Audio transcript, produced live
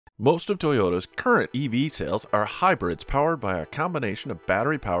Most of Toyota's current EV sales are hybrids powered by a combination of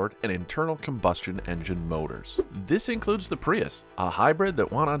battery-powered and internal combustion engine motors. This includes the Prius, a hybrid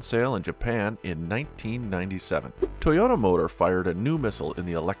that went on sale in Japan in 1997. Toyota Motor fired a new missile in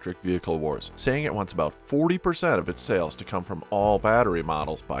the electric vehicle wars, saying it wants about 40% of its sales to come from all battery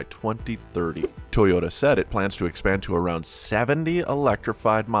models by 2030. Toyota said it plans to expand to around 70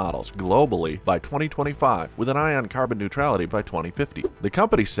 electrified models globally by 2025, with an eye on carbon neutrality by 2050. The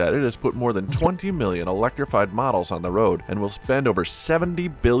company said it has put more than 20 million electrified models on the road and will spend over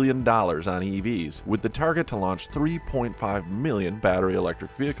 $70 billion on EVs, with the target to launch 3.5 million battery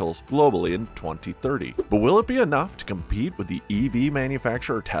electric vehicles globally in 2030. But will it be enough to compete with the EV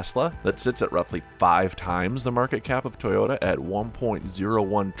manufacturer Tesla, that sits at roughly 5 times the market cap of Toyota at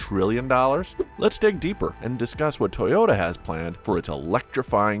 $1.01 trillion? Let's dig deeper and discuss what Toyota has planned for its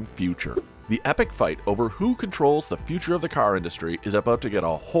electrifying future. The epic fight over who controls the future of the car industry is about to get a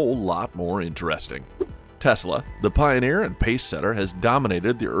whole lot more interesting. Tesla, the pioneer and pace setter, has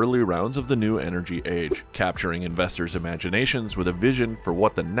dominated the early rounds of the new energy age, capturing investors' imaginations with a vision for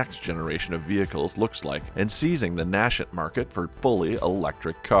what the next generation of vehicles looks like and seizing the nascent market for fully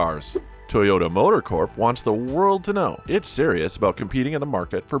electric cars. Toyota Motor Corp wants the world to know it's serious about competing in the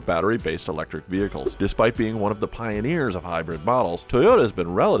market for battery-based electric vehicles. Despite being one of the pioneers of hybrid models, Toyota has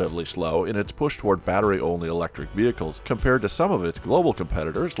been relatively slow in its push toward battery-only electric vehicles compared to some of its global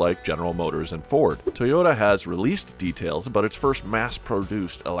competitors like General Motors and Ford. Toyota has released details about its first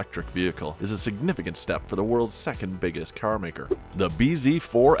mass-produced electric vehicle is a significant step for the world's second biggest car maker. The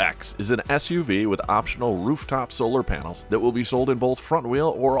bZ4X is an SUV with optional rooftop solar panels that will be sold in both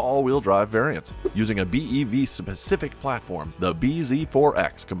front-wheel or all-wheel drive variants. Using a BEV-specific platform, the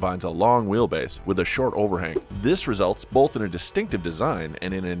bZ4X combines a long wheelbase with a short overhang. This results both in a distinctive design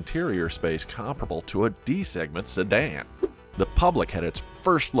and an interior space comparable to a D-segment sedan. The public had its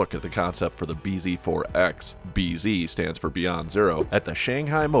first look at the concept for the bZ4X, BZ stands for Beyond Zero, at the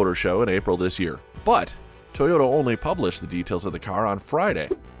Shanghai Motor Show in April this year. But Toyota only published the details of the car on Friday.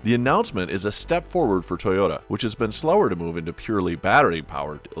 The announcement is a step forward for Toyota, which has been slower to move into purely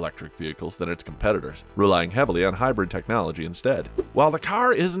battery-powered electric vehicles than its competitors, relying heavily on hybrid technology instead. While the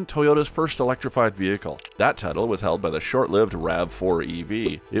car isn't Toyota's first electrified vehicle, that title was held by the short-lived RAV4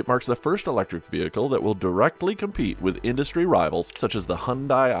 EV. It marks the first electric vehicle that will directly compete with industry rivals such as the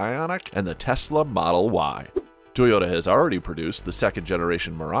Hyundai Ioniq and the Tesla Model Y. Toyota has already produced the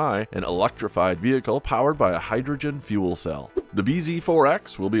second-generation Mirai, an electrified vehicle powered by a hydrogen fuel cell. The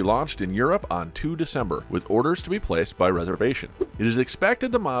bZ4X will be launched in Europe on 2 December, with orders to be placed by reservation. It is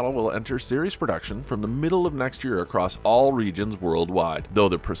expected the model will enter series production from the middle of next year across all regions worldwide, though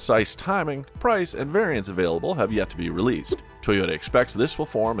the precise timing, price, and variants available have yet to be released. Toyota expects this will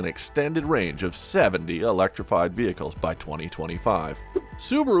form an extended range of 70 electrified vehicles by 2025.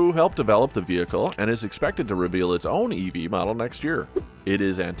 Subaru helped develop the vehicle and is expected to reveal its own EV model next year. It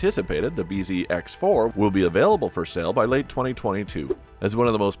is anticipated the bZ4X will be available for sale by late 2022. As one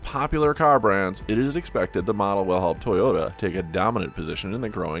of the most popular car brands, it is expected the model will help Toyota take a dominant position in the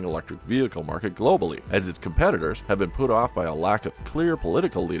growing electric vehicle market globally, as its competitors have been put off by a lack of clear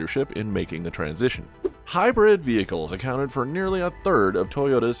political leadership in making the transition. Hybrid vehicles accounted for nearly a third of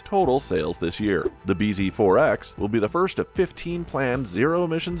Toyota's total sales this year. The bZ4X will be the first of 15 planned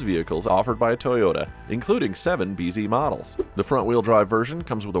zero-emissions vehicles offered by Toyota, including 7 BZ models. The front-wheel drive version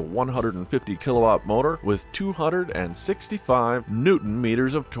comes with a 150 kilowatt motor with 265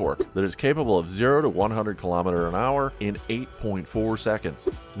 Newton-meters of torque that is capable of 0 to 100 km an hour in 8.4 seconds.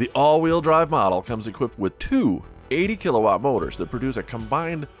 The all-wheel drive model comes equipped with 2 80 kilowatt motors that produce a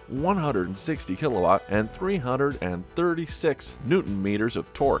combined 160 kilowatt and 336 Newton meters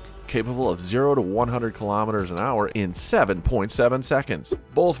of torque, capable of 0 to 100 kilometers an hour in 7.7 seconds.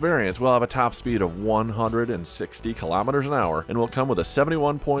 Both variants will have a top speed of 160 kilometers an hour and will come with a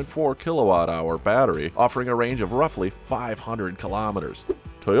 71.4 kilowatt hour battery, offering a range of roughly 500 kilometers.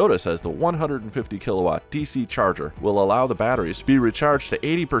 Toyota says the 150 kilowatt DC charger will allow the batteries to be recharged to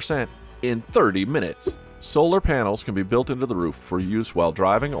 80% in 30 minutes. Solar panels can be built into the roof for use while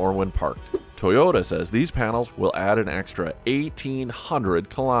driving or when parked. Toyota says these panels will add an extra 1,800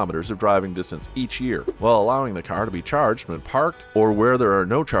 kilometers of driving distance each year, while allowing the car to be charged when parked or where there are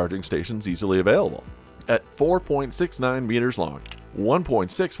no charging stations easily available. At 4.69 meters long,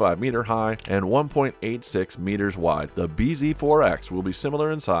 1.65 meter high, and 1.86 meters wide, the bZ4X will be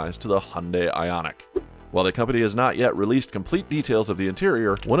similar in size to the Hyundai Ioniq. While the company has not yet released complete details of the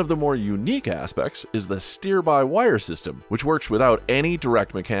interior, one of the more unique aspects is the steer-by-wire system, which works without any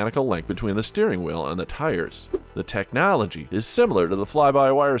direct mechanical link between the steering wheel and the tires. The technology is similar to the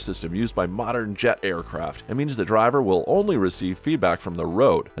fly-by-wire system used by modern jet aircraft and means the driver will only receive feedback from the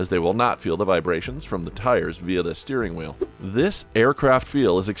road, as they will not feel the vibrations from the tires via the steering wheel. This aircraft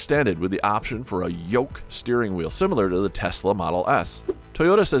feel is extended with the option for a yoke steering wheel similar to the Tesla Model S.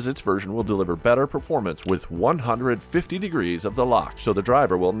 Toyota says its version will deliver better performance with 150 degrees of the lock, so the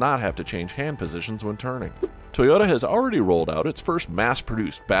driver will not have to change hand positions when turning. Toyota has already rolled out its first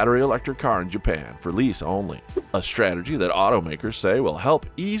mass-produced battery electric car in Japan for lease only, a strategy that automakers say will help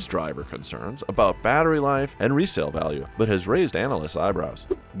ease driver concerns about battery life and resale value, but has raised analysts' eyebrows.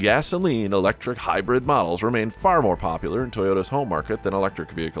 Gasoline electric hybrid models remain far more popular in Toyota's home market than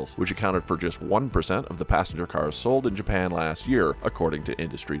electric vehicles, which accounted for just 1% of the passenger cars sold in Japan last year, according to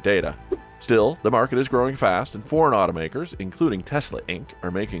industry data. Still, the market is growing fast, and foreign automakers, including Tesla Inc.,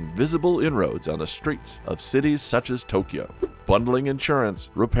 are making visible inroads on the streets of cities such as Tokyo. Bundling insurance,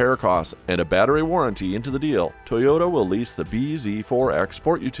 repair costs, and a battery warranty into the deal, Toyota will lease the BZ4X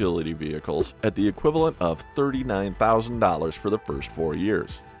sport utility vehicles at the equivalent of $39,000 for the first 4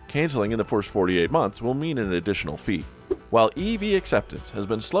 years. Canceling in the first 48 months will mean an additional fee. While EV acceptance has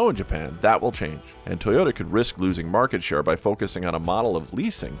been slow in Japan, that will change, and Toyota could risk losing market share by focusing on a model of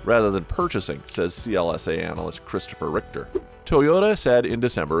leasing rather than purchasing, says CLSA analyst Christopher Richter. Toyota said in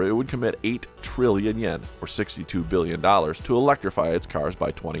December it would commit 8 trillion yen, or $62 billion, to electrify its cars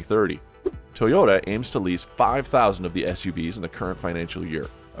by 2030. Toyota aims to lease 5,000 of the SUVs in the current financial year,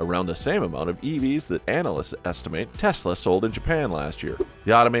 around the same amount of EVs that analysts estimate Tesla sold in Japan last year.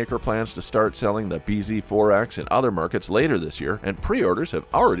 The automaker plans to start selling the BZ4X in other markets later this year, and pre-orders have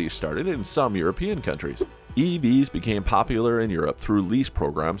already started in some European countries. EVs became popular in Europe through lease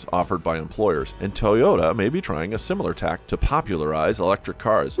programs offered by employers, and Toyota may be trying a similar tack to popularize electric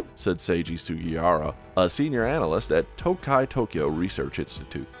cars, said Seiji Sugihara, a senior analyst at Tokai Tokyo Research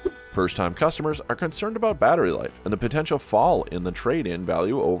Institute. First-time customers are concerned about battery life and the potential fall in the trade-in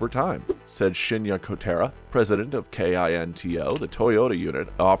value over time, said Shinya Kotera, president of KINTO, the Toyota unit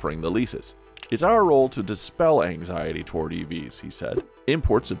offering the leases. It's our role to dispel anxiety toward EVs, he said.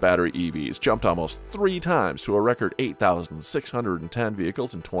 Imports of battery EVs jumped almost 3 times to a record 8,610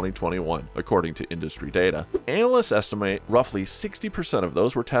 vehicles in 2021, according to industry data. Analysts estimate roughly 60% of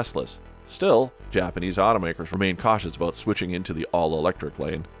those were Teslas. Still, Japanese automakers remain cautious about switching into the all-electric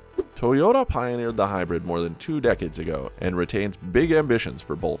lane. Toyota pioneered the hybrid more than 2 decades ago and retains big ambitions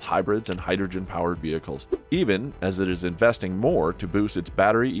for both hybrids and hydrogen-powered vehicles, even as it is investing more to boost its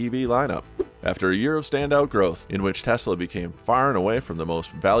battery EV lineup. After a year of standout growth, in which Tesla became far and away from the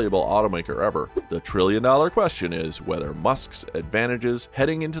most valuable automaker ever, the trillion-dollar question is whether Musk's advantages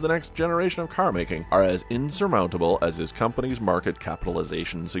heading into the next generation of car making are as insurmountable as his company's market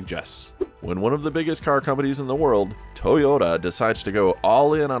capitalization suggests. When one of the biggest car companies in the world, Toyota, decides to go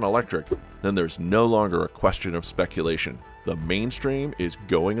all in on electric, then there's no longer a question of speculation. The mainstream is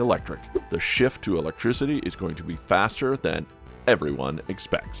going electric. The shift to electricity is going to be faster than everyone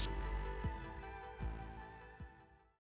expects.